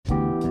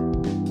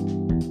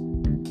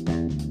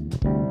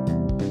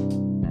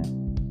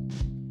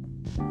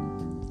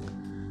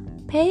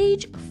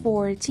Page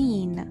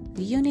 14,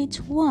 Unit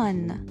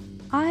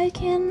 1. I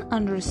can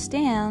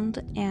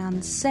understand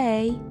and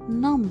say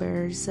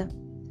numbers.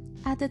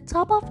 At the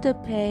top of the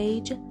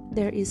page,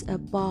 there is a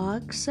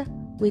box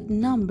with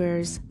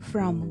numbers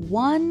from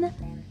 1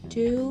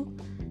 to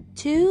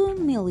 2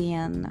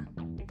 million.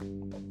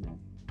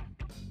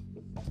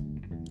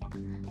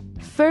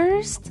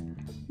 First,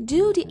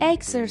 do the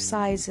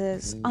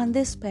exercises on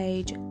this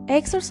page.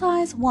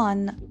 Exercise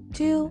 1,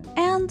 2,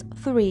 and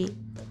 3.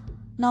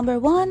 Number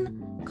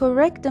 1,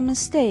 correct the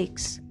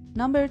mistakes.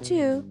 Number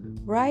 2,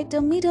 write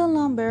the middle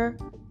number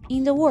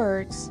in the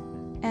words.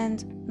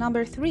 And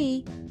number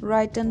 3,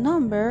 write the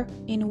number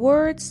in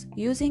words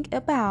using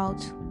about.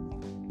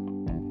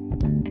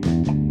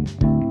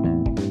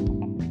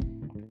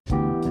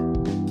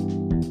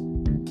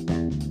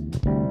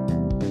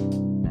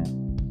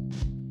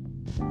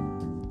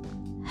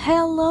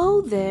 Hello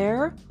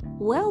there.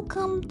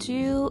 Welcome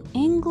to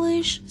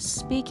English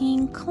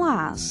speaking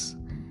class.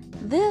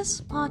 This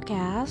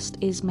podcast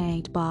is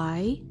made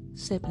by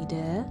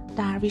Sepide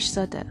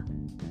Darvishzadeh.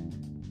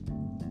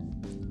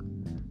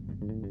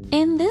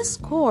 In this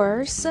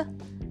course,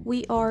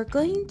 we are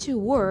going to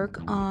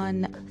work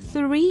on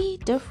 3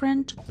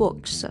 different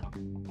books.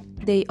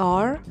 They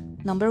are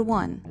number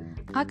 1,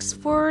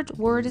 Oxford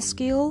Word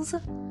Skills,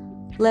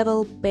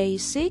 Level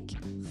Basic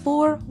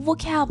for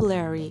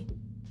Vocabulary.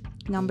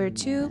 Number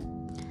 2,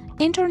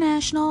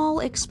 International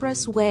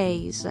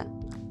Expressways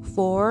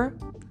for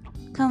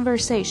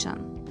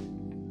Conversation.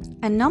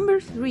 And number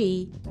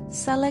 3,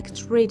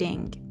 Select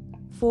Reading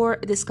for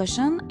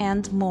discussion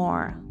and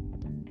more.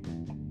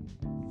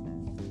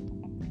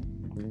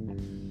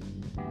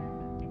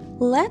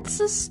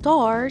 Let's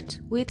start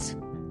with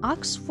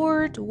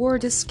Oxford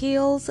Word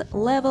Skills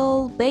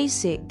Level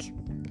Basic.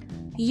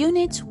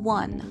 Unit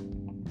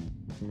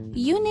 1.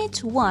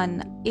 Unit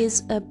 1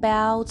 is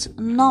about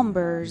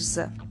numbers.